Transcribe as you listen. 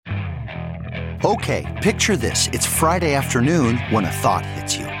Okay, picture this. It's Friday afternoon when a thought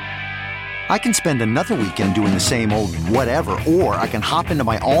hits you. I can spend another weekend doing the same old whatever, or I can hop into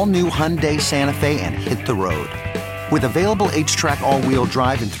my all-new Hyundai Santa Fe and hit the road. With available H-Track all-wheel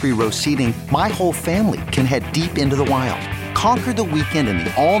drive and 3-row seating, my whole family can head deep into the wild. Conquer the weekend in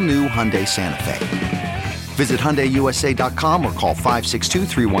the all-new Hyundai Santa Fe. Visit HyundaiUSA.com or call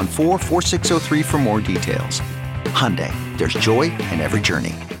 562-314-4603 for more details. Hyundai, there's joy in every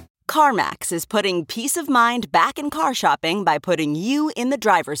journey. CarMax is putting peace of mind back in car shopping by putting you in the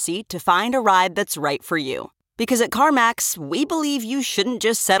driver's seat to find a ride that's right for you. Because at CarMax, we believe you shouldn't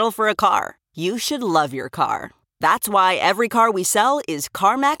just settle for a car. You should love your car. That's why every car we sell is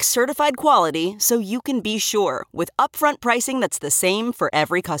CarMax certified quality, so you can be sure with upfront pricing that's the same for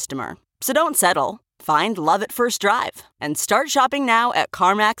every customer. So don't settle. Find love at first drive and start shopping now at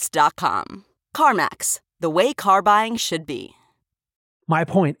CarMax.com. CarMax, the way car buying should be. My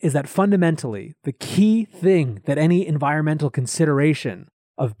point is that fundamentally, the key thing that any environmental consideration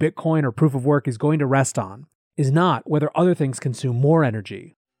of Bitcoin or proof of work is going to rest on is not whether other things consume more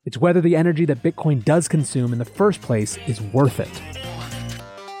energy. It's whether the energy that Bitcoin does consume in the first place is worth it.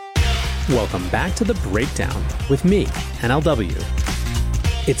 Welcome back to The Breakdown with me, NLW.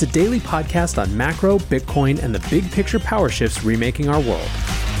 It's a daily podcast on macro, Bitcoin, and the big picture power shifts remaking our world.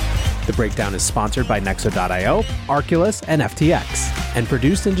 The Breakdown is sponsored by Nexo.io, Arculus, and FTX, and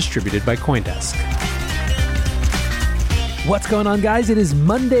produced and distributed by CoinDesk. What's going on, guys? It is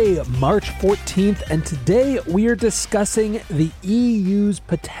Monday, March 14th, and today we are discussing the EU's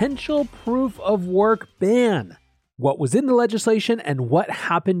potential proof of work ban, what was in the legislation, and what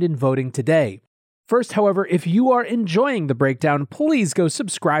happened in voting today. First, however, if you are enjoying The Breakdown, please go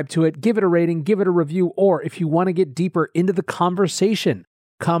subscribe to it, give it a rating, give it a review, or if you want to get deeper into the conversation,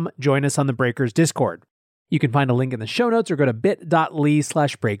 come join us on the Breakers Discord. You can find a link in the show notes or go to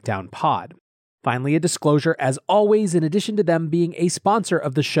bit.ly/breakdownpod. Finally, a disclosure, as always, in addition to them being a sponsor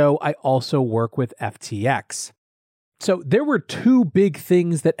of the show, I also work with FTX. So there were two big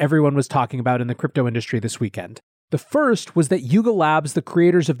things that everyone was talking about in the crypto industry this weekend. The first was that Yuga Labs, the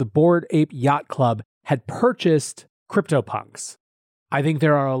creators of the Bored Ape Yacht Club, had purchased CryptoPunks. I think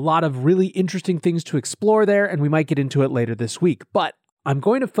there are a lot of really interesting things to explore there, and we might get into it later this week. But I'm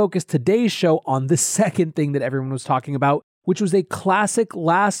going to focus today's show on the second thing that everyone was talking about, which was a classic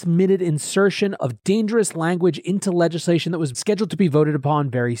last-minute insertion of dangerous language into legislation that was scheduled to be voted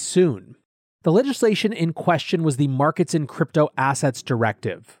upon very soon. The legislation in question was the Markets in Crypto Assets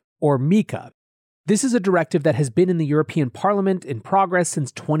Directive, or MiCA. This is a directive that has been in the European Parliament in progress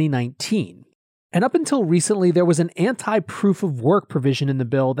since 2019. And up until recently, there was an anti-proof of work provision in the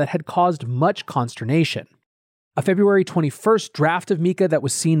bill that had caused much consternation. A February 21st draft of MiCA that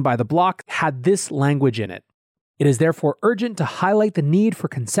was seen by the bloc had this language in it. It is therefore urgent to highlight the need for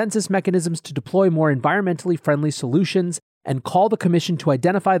consensus mechanisms to deploy more environmentally friendly solutions and call the Commission to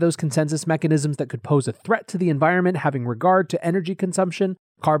identify those consensus mechanisms that could pose a threat to the environment having regard to energy consumption,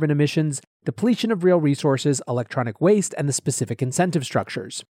 carbon emissions, depletion of real resources, electronic waste, and the specific incentive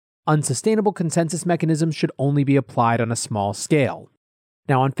structures. Unsustainable consensus mechanisms should only be applied on a small scale.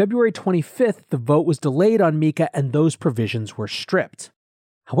 Now, on February 25th, the vote was delayed on MiCA and those provisions were stripped.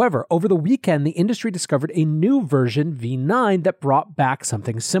 However, over the weekend, the industry discovered a new version, V9, that brought back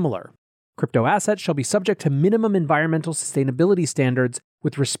something similar. Crypto assets shall be subject to minimum environmental sustainability standards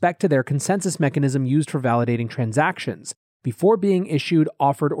with respect to their consensus mechanism used for validating transactions, before being issued,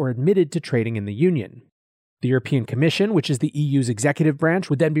 offered, or admitted to trading in the Union. The European Commission, which is the EU's executive branch,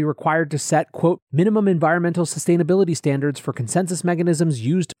 would then be required to set, quote, minimum environmental sustainability standards for consensus mechanisms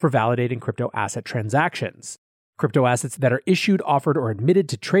used for validating crypto asset transactions. Crypto assets that are issued, offered, or admitted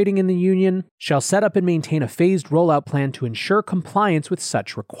to trading in the Union shall set up and maintain a phased rollout plan to ensure compliance with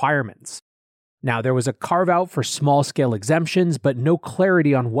such requirements. Now, there was a carve-out for small-scale exemptions, but no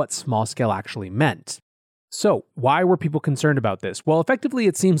clarity on what small-scale actually meant. So, why were people concerned about this? Well, effectively,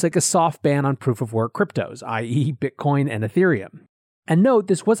 it seems like a soft ban on proof-of-work cryptos, i.e. Bitcoin and Ethereum. And note,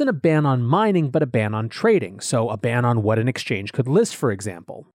 this wasn't a ban on mining, but a ban on trading, so a ban on what an exchange could list, for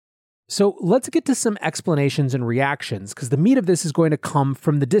example. So let's get to some explanations and reactions, because the meat of this is going to come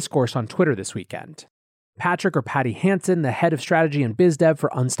from the discourse on Twitter this weekend. Patrick or Patty Hansen, the head of strategy and biz dev for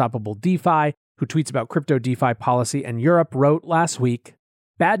Unstoppable DeFi, who tweets about crypto DeFi policy in Europe, wrote last week,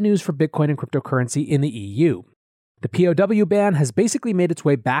 "Bad news for Bitcoin and cryptocurrency in the EU. The POW ban has basically made its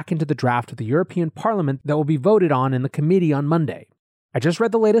way back into the draft of the European Parliament that will be voted on in the committee on Monday. I just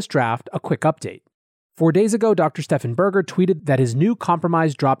read the latest draft, a quick update. 4 days ago, Dr. Stefan Berger tweeted that his new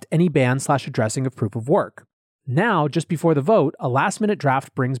compromise dropped any ban/addressing of proof of work. Now, just before the vote, a last-minute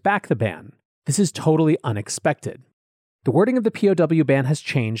draft brings back the ban. This is totally unexpected. The wording of the POW ban has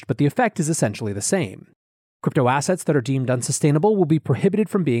changed, but the effect is essentially the same. Crypto assets that are deemed unsustainable will be prohibited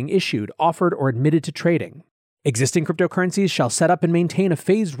from being issued, offered, or admitted to trading. Existing cryptocurrencies shall set up and maintain a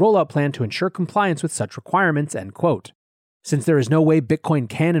phased rollout plan to ensure compliance with such requirements, end quote. Since there is no way Bitcoin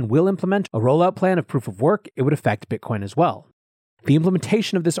can and will implement a rollout plan of proof of work, it would affect Bitcoin as well. The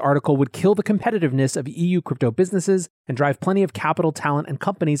implementation of this article would kill the competitiveness of EU crypto businesses and drive plenty of capital, talent, and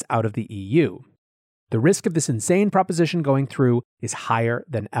companies out of the EU. The risk of this insane proposition going through is higher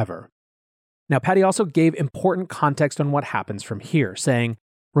than ever. Now, Patty also gave important context on what happens from here, saying,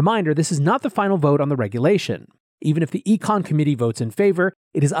 "Reminder, this is not the final vote on the regulation. Even if the Econ Committee votes in favor,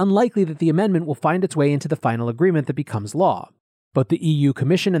 it is unlikely that the amendment will find its way into the final agreement that becomes law. Both the EU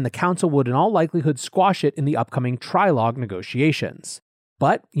Commission and the Council would in all likelihood squash it in the upcoming trilogue negotiations.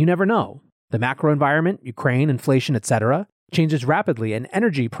 But you never know. The macro environment, Ukraine, inflation, etc., changes rapidly, and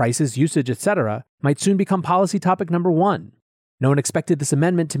energy prices, usage, etc., might soon become policy topic number one. No one expected this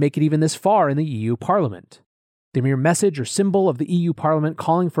amendment to make it even this far in the EU Parliament. The mere message or symbol of the EU Parliament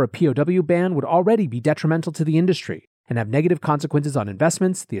calling for a POW ban would already be detrimental to the industry and have negative consequences on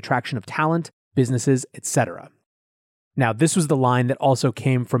investments, the attraction of talent, businesses, etc." Now, this was the line that also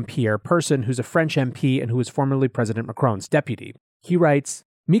came from Pierre Persson, who's a French MP and who was formerly President Macron's deputy. He writes,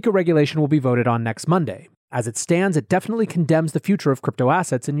 "MiCA regulation will be voted on next Monday. As it stands, it definitely condemns the future of crypto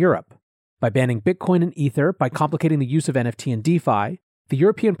assets in Europe. By banning Bitcoin and Ether, by complicating the use of NFT and DeFi, the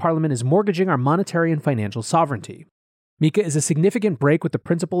European Parliament is mortgaging our monetary and financial sovereignty. MiCA is a significant break with the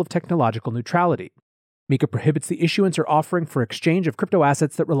principle of technological neutrality. MiCA prohibits the issuance or offering for exchange of crypto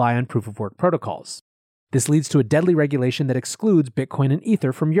assets that rely on proof-of-work protocols. This leads to a deadly regulation that excludes Bitcoin and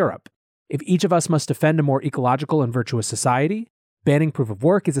Ether from Europe. If each of us must defend a more ecological and virtuous society, banning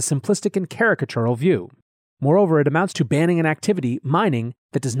proof-of-work is a simplistic and caricatural view. Moreover, it amounts to banning an activity, mining,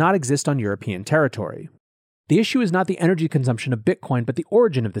 that does not exist on European territory. The issue is not the energy consumption of Bitcoin, but the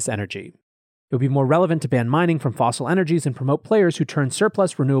origin of this energy. It would be more relevant to ban mining from fossil energies and promote players who turn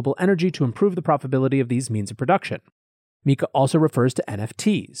surplus renewable energy to improve the profitability of these means of production." MiCA also refers to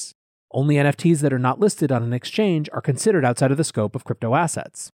NFTs. Only NFTs that are not listed on an exchange are considered outside of the scope of crypto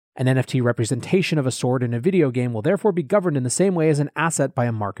assets. An NFT representation of a sword in a video game will therefore be governed in the same way as an asset by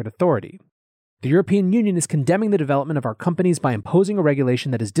a market authority. The European Union is condemning the development of our companies by imposing a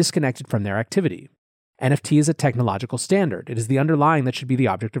regulation that is disconnected from their activity. NFT is a technological standard. It is the underlying that should be the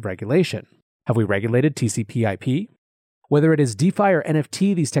object of regulation. Have we regulated TCP/IP? Whether it is DeFi or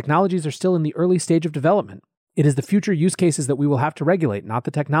NFT, these technologies are still in the early stage of development. It is the future use cases that we will have to regulate, not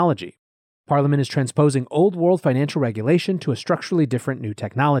the technology. Parliament is transposing old world financial regulation to a structurally different new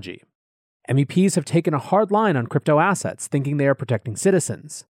technology. MEPs have taken a hard line on crypto assets, thinking they are protecting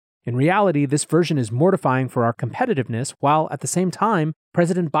citizens. In reality, this version is mortifying for our competitiveness, while at the same time,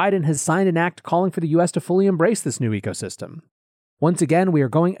 President Biden has signed an act calling for the US to fully embrace this new ecosystem. Once again, we are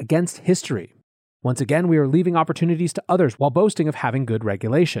going against history. Once again, we are leaving opportunities to others while boasting of having good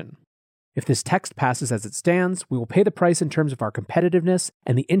regulation. If this text passes as it stands, we will pay the price in terms of our competitiveness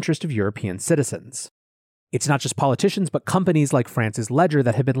and the interest of European citizens. It's not just politicians, but companies like France's Ledger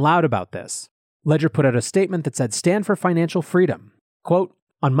that have been loud about this. Ledger put out a statement that said, "Stand for financial freedom." Quote,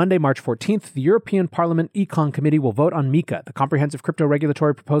 "On Monday, March 14th, the European Parliament Econ Committee will vote on MiCA, the comprehensive crypto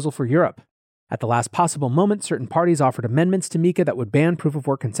regulatory proposal for Europe. At the last possible moment, certain parties offered amendments to MiCA that would ban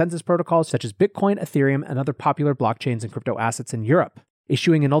proof-of-work consensus protocols such as Bitcoin, Ethereum, and other popular blockchains and crypto assets in Europe,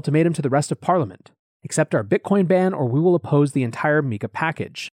 issuing an ultimatum to the rest of Parliament. Accept our Bitcoin ban or we will oppose the entire MiCA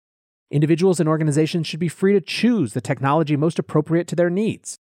package. Individuals and organizations should be free to choose the technology most appropriate to their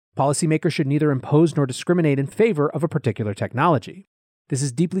needs. Policymakers should neither impose nor discriminate in favor of a particular technology. This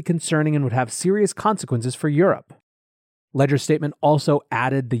is deeply concerning and would have serious consequences for Europe." Ledger's statement also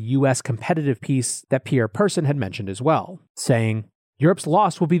added the US competitive piece that Pierre Persson had mentioned as well, saying, "Europe's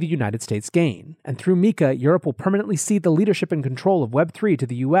loss will be the United States' gain, and through MiCA, Europe will permanently cede the leadership and control of Web3 to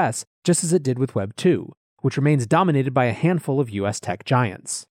the US, just as it did with Web2, which remains dominated by a handful of US tech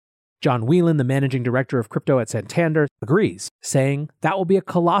giants." John Whelan, the managing director of crypto at Santander, agrees, saying, "That will be a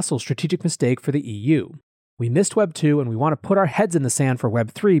colossal strategic mistake for the EU. We missed Web2 and we want to put our heads in the sand for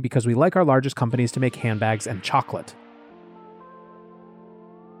Web3 because we like our largest companies to make handbags and chocolate."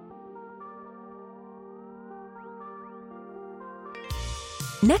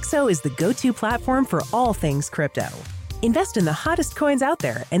 Nexo is the go-to platform for all things crypto. Invest in the hottest coins out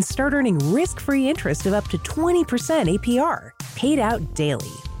there and start earning risk-free interest of up to 20% APR, paid out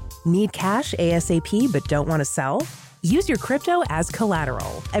daily. Need cash ASAP but don't want to sell? Use your crypto as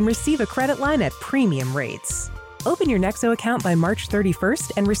collateral and receive a credit line at premium rates. Open your Nexo account by March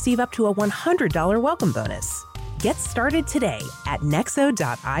 31st and receive up to a $100 welcome bonus. Get started today at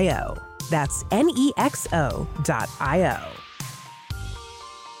nexo.io. That's NEXO.io.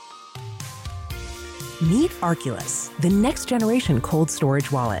 Meet Arculus, the next generation cold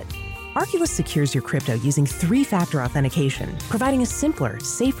storage wallet. Arculus secures your crypto using 3-factor authentication, providing a simpler,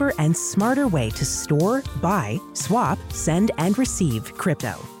 safer, and smarter way to store, buy, swap, send, and receive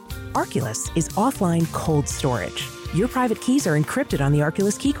crypto. Arculus is offline cold storage. Your private keys are encrypted on the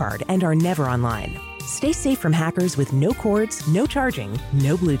Arculus keycard and are never online. Stay safe from hackers with no cords, no charging,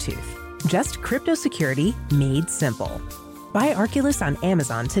 no Bluetooth. Just crypto security made simple. Buy Arculus on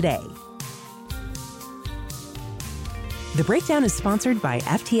Amazon today. The Breakdown is sponsored by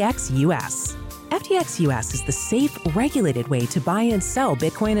FTX US. FTX US is the safe, regulated way to buy and sell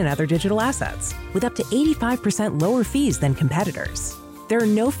Bitcoin and other digital assets, with up to 85% lower fees than competitors. There are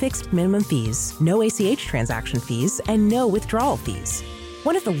no fixed minimum fees, no ACH transaction fees, and no withdrawal fees.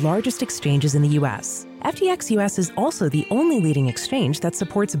 One of the largest exchanges in the US, FTX US is also the only leading exchange that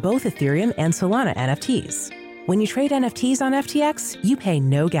supports both Ethereum and Solana NFTs. When you trade NFTs on FTX, you pay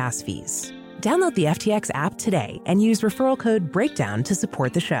no gas fees. Download the FTX app today and use referral code BREAKDOWN to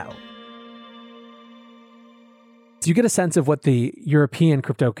support the show. So you get a sense of what the European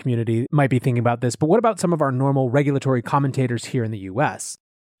crypto community might be thinking about this, but what about some of our normal regulatory commentators here in the US?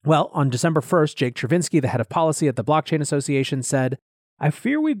 Well, on December 1st, Jake Chervinsky, the head of policy at the Blockchain Association, said, "I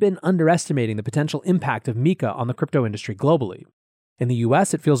fear we've been underestimating the potential impact of MiCA on the crypto industry globally. In the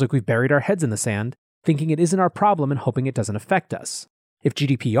US, it feels like we've buried our heads in the sand, thinking it isn't our problem and hoping it doesn't affect us. If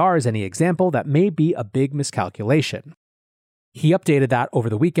GDPR is any example, that may be a big miscalculation." He updated that over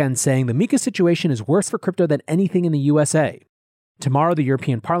the weekend, saying the MiCA situation is worse for crypto than anything in the USA. Tomorrow, the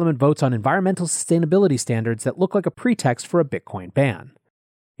European Parliament votes on environmental sustainability standards that look like a pretext for a Bitcoin ban.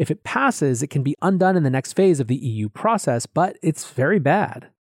 If it passes, it can be undone in the next phase of the EU process, but it's very bad.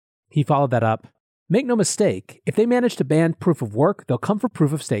 He followed that up, "Make no mistake, if they manage to ban proof of work, they'll come for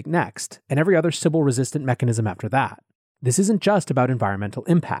proof of stake next, and every other Sybil-resistant mechanism after that. This isn't just about environmental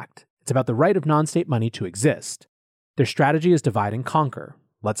impact. It's about the right of non-state money to exist. Their strategy is divide and conquer.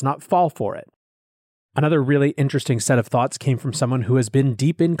 Let's not fall for it." Another really interesting set of thoughts came from someone who has been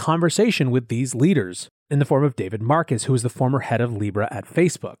deep in conversation with these leaders, in the form of David Marcus, who is the former head of Libra at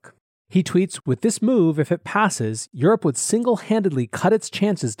Facebook. He tweets, "With this move, if it passes, Europe would single-handedly cut its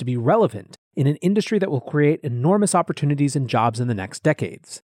chances to be relevant in an industry that will create enormous opportunities and jobs in the next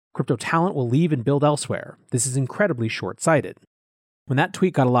decades. Crypto talent will leave and build elsewhere. This is incredibly short-sighted." When that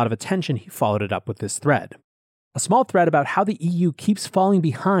tweet got a lot of attention, he followed it up with this thread. A small thread about how the EU keeps falling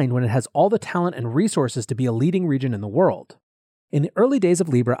behind when it has all the talent and resources to be a leading region in the world. In the early days of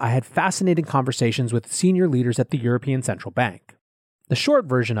Libra, I had fascinating conversations with senior leaders at the European Central Bank. The short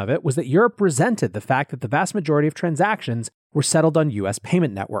version of it was that Europe resented the fact that the vast majority of transactions were settled on US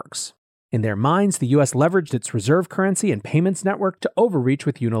payment networks. In their minds, the US leveraged its reserve currency and payments network to overreach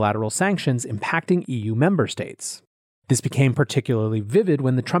with unilateral sanctions impacting EU member states. This became particularly vivid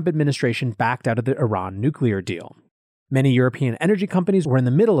when the Trump administration backed out of the Iran nuclear deal. Many European energy companies were in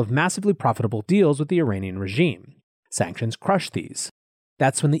the middle of massively profitable deals with the Iranian regime. Sanctions crushed these.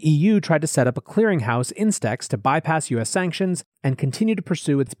 That's when the EU tried to set up a clearinghouse, Instex, to bypass US sanctions and continue to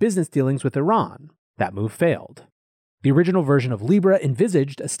pursue its business dealings with Iran. That move failed. The original version of Libra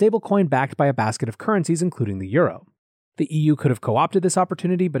envisaged a stablecoin backed by a basket of currencies, including the euro. The EU could have co-opted this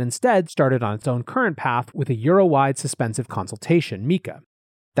opportunity, but instead started on its own current path with a euro-wide suspensive consultation, MiCA.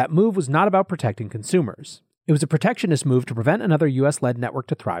 That move was not about protecting consumers. It was a protectionist move to prevent another US-led network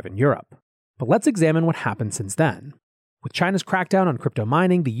to thrive in Europe. But let's examine what happened since then. With China's crackdown on crypto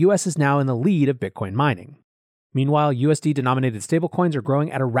mining, the US is now in the lead of Bitcoin mining. Meanwhile, USD-denominated stablecoins are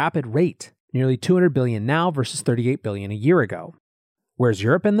growing at a rapid rate, nearly $200 billion now versus $38 billion a year ago. Where's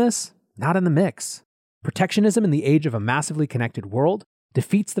Europe in this? Not in the mix. Protectionism in the age of a massively connected world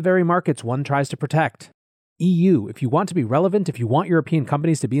defeats the very markets one tries to protect. EU, if you want to be relevant, if you want European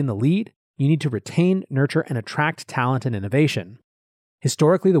companies to be in the lead, you need to retain, nurture, and attract talent and innovation.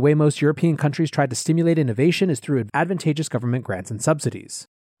 Historically, the way most European countries tried to stimulate innovation is through advantageous government grants and subsidies.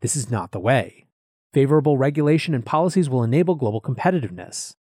 This is not the way. Favorable regulation and policies will enable global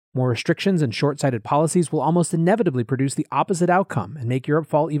competitiveness. More restrictions and short-sighted policies will almost inevitably produce the opposite outcome and make Europe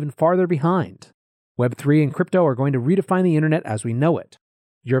fall even farther behind. Web3 and crypto are going to redefine the internet as we know it.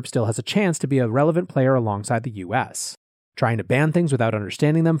 Europe still has a chance to be a relevant player alongside the US. Trying to ban things without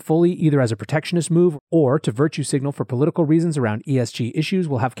understanding them fully, either as a protectionist move or to virtue signal for political reasons around ESG issues,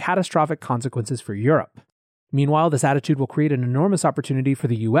 will have catastrophic consequences for Europe. Meanwhile, this attitude will create an enormous opportunity for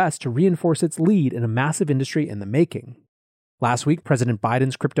the US to reinforce its lead in a massive industry in the making. Last week, President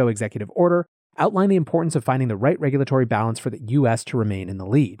Biden's crypto executive order outlined the importance of finding the right regulatory balance for the US to remain in the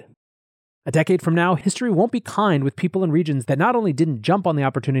lead. A decade from now, history won't be kind with people in regions that not only didn't jump on the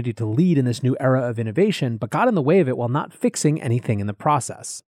opportunity to lead in this new era of innovation, but got in the way of it while not fixing anything in the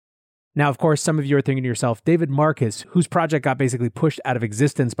process. Now, of course, some of you are thinking to yourself, David Marcus, whose project got basically pushed out of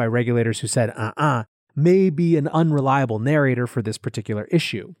existence by regulators who said, may be an unreliable narrator for this particular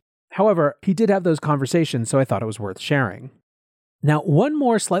issue. However, he did have those conversations, so I thought it was worth sharing. Now, one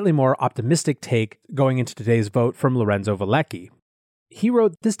more slightly more optimistic take going into today's vote from Lorenzo Valecchi. He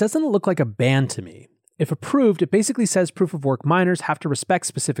wrote, "This doesn't look like a ban to me. If approved, it basically says proof-of-work miners have to respect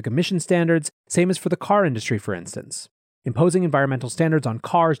specific emission standards, same as for the car industry, for instance. Imposing environmental standards on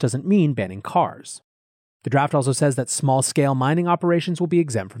cars doesn't mean banning cars. The draft also says that small-scale mining operations will be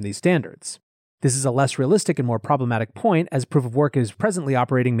exempt from these standards. This is a less realistic and more problematic point, as proof-of-work is presently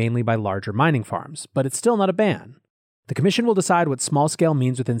operating mainly by larger mining farms, but it's still not a ban. The Commission will decide what small-scale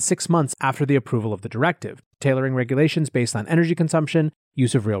means within 6 months after the approval of the directive, tailoring regulations based on energy consumption,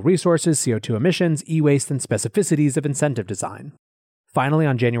 use of real resources, CO2 emissions, e-waste, and specificities of incentive design. Finally,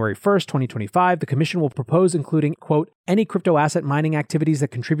 on January 1st, 2025, the Commission will propose including, quote, any crypto asset mining activities that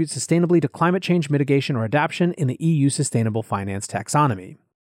contribute sustainably to climate change mitigation or adaptation in the EU Sustainable Finance Taxonomy.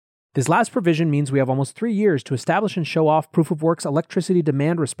 This last provision means we have almost 3 years to establish and show off Proof-of-Work's electricity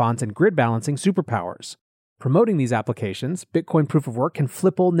demand response and grid balancing superpowers. Promoting these applications, Bitcoin Proof-of-Work can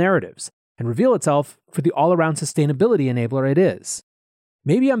flip old narratives and reveal itself for the all-around sustainability enabler it is.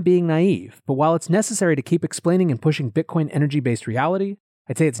 Maybe I'm being naive, but while it's necessary to keep explaining and pushing Bitcoin energy-based reality,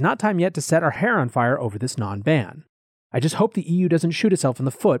 I'd say it's not time yet to set our hair on fire over this non-ban. I just hope the EU doesn't shoot itself in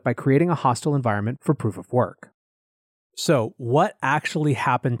the foot by creating a hostile environment for proof-of-work. So, what actually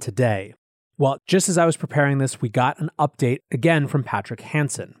happened today? Well, just as I was preparing this, we got an update again from Patrick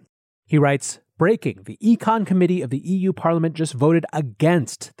Hansen. He writes, breaking, the Econ Committee of the EU Parliament just voted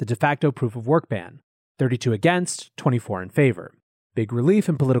against the de facto proof-of-work ban. 32 against, 24 in favor. Big relief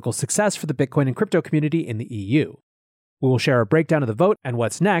and political success for the Bitcoin and crypto community in the EU. We will share a breakdown of the vote and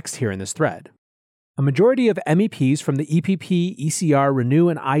what's next here in this thread. A majority of MEPs from the EPP, ECR, Renew,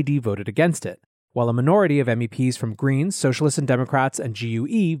 and ID voted against it, while a minority of MEPs from Greens, Socialists and Democrats, and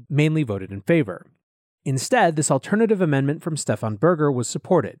GUE mainly voted in favor. Instead, this alternative amendment from Stefan Berger was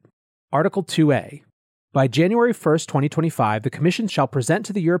supported. Article 2A. By January 1st, 2025, the Commission shall present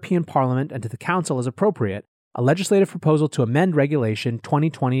to the European Parliament and to the Council as appropriate a legislative proposal to amend Regulation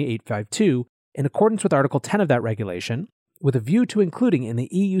 2020-852 in accordance with Article 10 of that regulation, with a view to including in the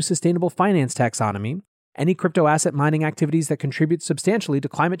EU Sustainable Finance Taxonomy any crypto asset mining activities that contribute substantially to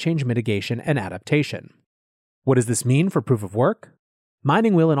climate change mitigation and adaptation. What does this mean for proof-of-work?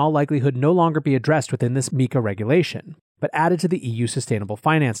 Mining will in all likelihood no longer be addressed within this MiCA regulation, but added to the EU Sustainable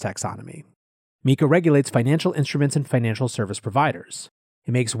Finance Taxonomy. MiCA regulates financial instruments and financial service providers.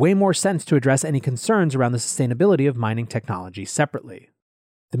 It makes way more sense to address any concerns around the sustainability of mining technology separately.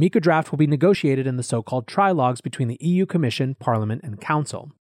 The MiCA draft will be negotiated in the so-called trilogues between the EU Commission, Parliament, and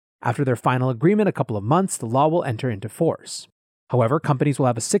Council. After their final agreement a couple of months, the law will enter into force. However, companies will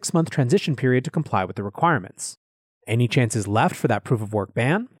have a 6-month transition period to comply with the requirements. Any chances left for that proof-of-work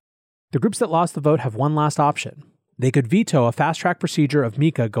ban? The groups that lost the vote have one last option. They could veto a fast-track procedure of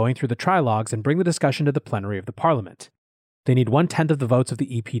MiCA going through the trilogues and bring the discussion to the plenary of the Parliament. They need 1/10 of the votes of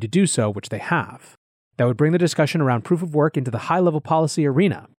the EP to do so, which they have. That would bring the discussion around proof-of-work into the high-level policy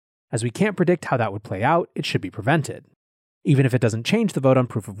arena. As we can't predict how that would play out, it should be prevented. Even if it doesn't change the vote on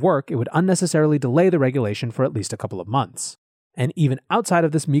proof-of-work, it would unnecessarily delay the regulation for at least a couple of months. And even outside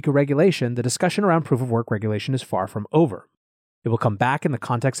of this MiCA regulation, the discussion around proof-of-work regulation is far from over. It will come back in the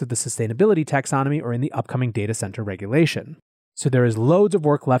context of the sustainability taxonomy or in the upcoming data center regulation. So there is loads of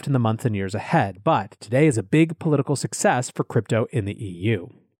work left in the months and years ahead, but today is a big political success for crypto in the EU.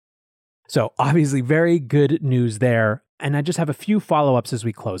 So obviously very good news there, and I just have a few follow-ups as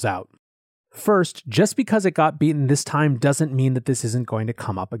we close out. First, just because it got beaten this time doesn't mean that this isn't going to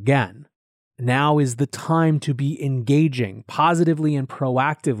come up again. Now is the time to be engaging positively and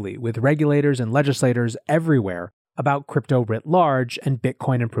proactively with regulators and legislators everywhere about crypto writ large and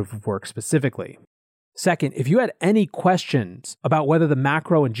Bitcoin and proof-of-work specifically. Second, if you had any questions about whether the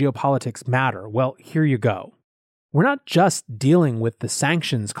macro and geopolitics matter, well, here you go. We're not just dealing with the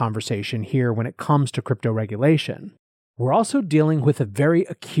sanctions conversation here when it comes to crypto regulation. We're also dealing with a very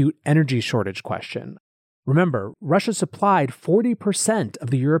acute energy shortage question. Remember, Russia supplied 40% of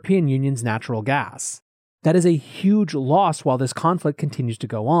the European Union's natural gas. That is a huge loss while this conflict continues to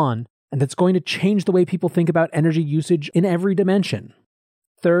go on, and that's going to change the way people think about energy usage in every dimension.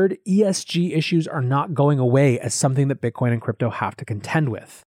 Third, ESG issues are not going away as something that Bitcoin and crypto have to contend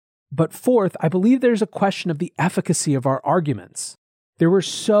with. But fourth, I believe there's a question of the efficacy of our arguments. There were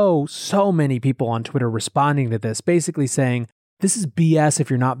so many people on Twitter responding to this, basically saying, This is BS if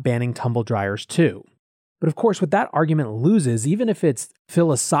you're not banning tumble dryers too. But of course, what that argument loses, even if it's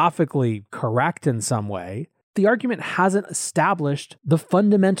philosophically correct in some way, the argument hasn't established the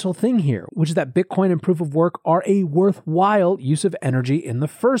fundamental thing here, which is that Bitcoin and proof of work are a worthwhile use of energy in the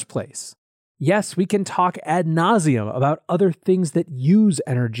first place. Yes, we can talk ad nauseum about other things that use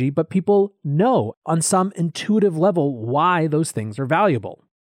energy, but people know on some intuitive level why those things are valuable.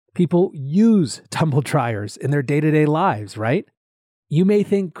 People use tumble dryers in their day-to-day lives, right? You may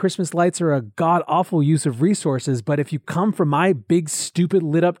think Christmas lights are a god-awful use of resources, but if you come from my big, stupid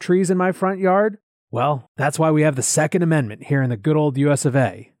lit-up trees in my front yard, well, that's why we have the Second Amendment here in the good old US of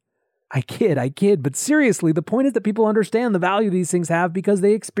A. I kid, but seriously, the point is that people understand the value these things have because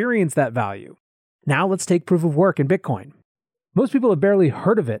they experience that value. Now let's take proof of work in Bitcoin. Most people have barely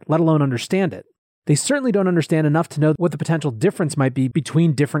heard of it, let alone understand it. They certainly don't understand enough to know what the potential difference might be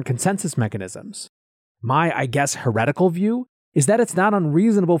between different consensus mechanisms. My, I guess, heretical view is that it's not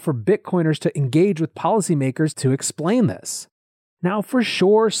unreasonable for Bitcoiners to engage with policymakers to explain this. Now, for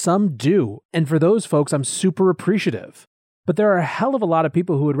sure, some do, and for those folks, I'm super appreciative. But there are a hell of a lot of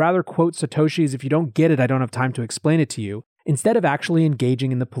people who would rather quote Satoshi's "if you don't get it, I don't have time to explain it to you," instead of actually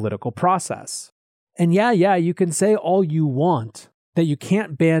engaging in the political process. And yeah, you can say all you want, that you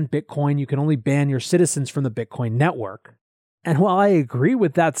can't ban Bitcoin, you can only ban your citizens from the Bitcoin network. And while I agree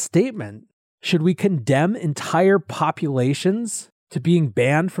with that statement, should we condemn entire populations to being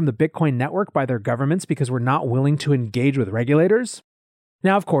banned from the Bitcoin network by their governments because we're not willing to engage with regulators?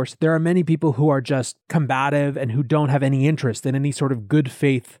 Now, of course, there are many people who are just combative and who don't have any interest in any sort of good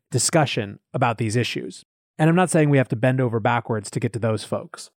faith discussion about these issues. And I'm not saying we have to bend over backwards to get to those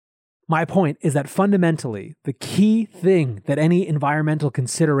folks. My point is that fundamentally, the key thing that any environmental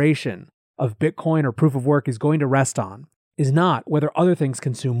consideration of Bitcoin or proof of work is going to rest on is not whether other things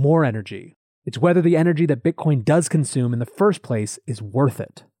consume more energy. It's whether the energy that Bitcoin does consume in the first place is worth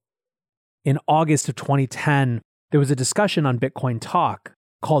it. In August of 2010, there was a discussion on Bitcoin Talk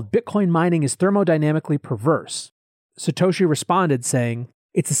called "Bitcoin Mining is Thermodynamically Perverse." Satoshi responded saying,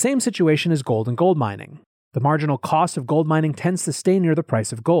 "It's the same situation as gold and gold mining. The marginal cost of gold mining tends to stay near the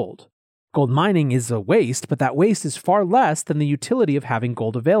price of gold. Gold mining is a waste, but that waste is far less than the utility of having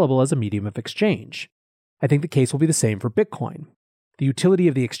gold available as a medium of exchange. I think the case will be the same for Bitcoin. The utility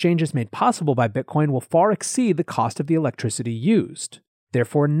of the exchanges made possible by Bitcoin will far exceed the cost of the electricity used.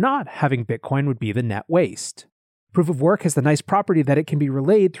 Therefore, not having Bitcoin would be the net waste. Proof of work has the nice property that it can be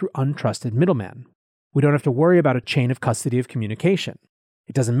relayed through untrusted middlemen. We don't have to worry about a chain of custody of communication.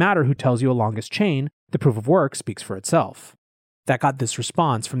 It doesn't matter who tells you a longest chain, the proof of work speaks for itself." That got this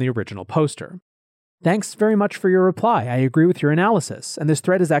response from the original poster. "Thanks very much for your reply. I agree with your analysis, and this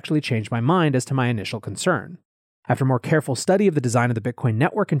thread has actually changed my mind as to my initial concern. After more careful study of the design of the Bitcoin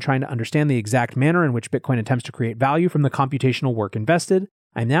network and trying to understand the exact manner in which Bitcoin attempts to create value from the computational work invested,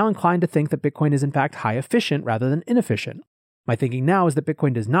 I am now inclined to think that Bitcoin is in fact high efficient rather than inefficient. My thinking now is that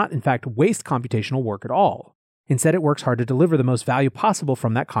Bitcoin does not in fact waste computational work at all. Instead, it works hard to deliver the most value possible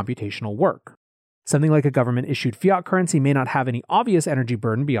from that computational work. Something like a government-issued fiat currency may not have any obvious energy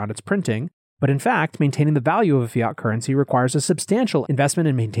burden beyond its printing, but in fact, maintaining the value of a fiat currency requires a substantial investment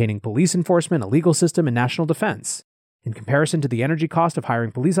in maintaining police enforcement, a legal system, and national defense. In comparison to the energy cost of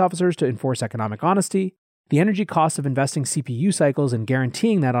hiring police officers to enforce economic honesty, the energy cost of investing CPU cycles and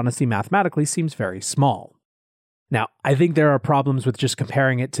guaranteeing that honesty mathematically seems very small." Now, I think there are problems with just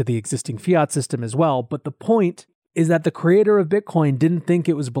comparing it to the existing fiat system as well, but the point is that the creator of Bitcoin didn't think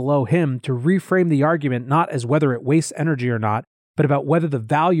it was below him to reframe the argument not as whether it wastes energy or not, but about whether the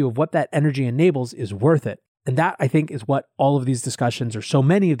value of what that energy enables is worth it. And that, I think, is what all of these discussions, or so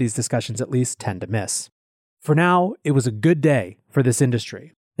many of these discussions at least, tend to miss. For now, it was a good day for this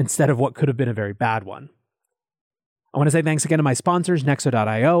industry, instead of what could have been a very bad one. I want to say thanks again to my sponsors,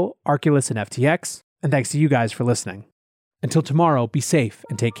 Nexo.io, Arculus, and FTX, and thanks to you guys for listening. Until tomorrow, be safe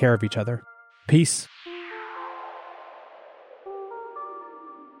and take care of each other. Peace.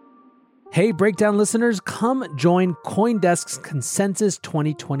 Hey, Breakdown listeners, come join CoinDesk's Consensus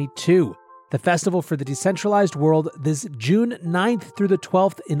 2022, the festival for the decentralized world, this June 9th through the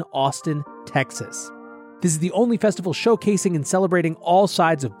 12th in Austin, Texas. This is the only festival showcasing and celebrating all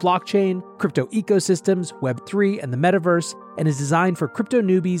sides of blockchain, crypto ecosystems, Web3, and the metaverse, and is designed for crypto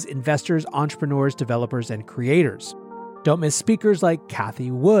newbies, investors, entrepreneurs, developers, and creators. Don't miss speakers like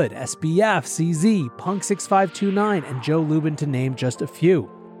Cathie Wood, SBF, CZ, Punk6529, and Joe Lubin, to name just a few.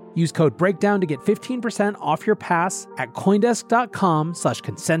 Use code BREAKDOWN to get 15% off your pass at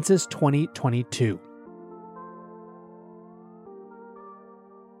CoinDesk.com/consensus2022.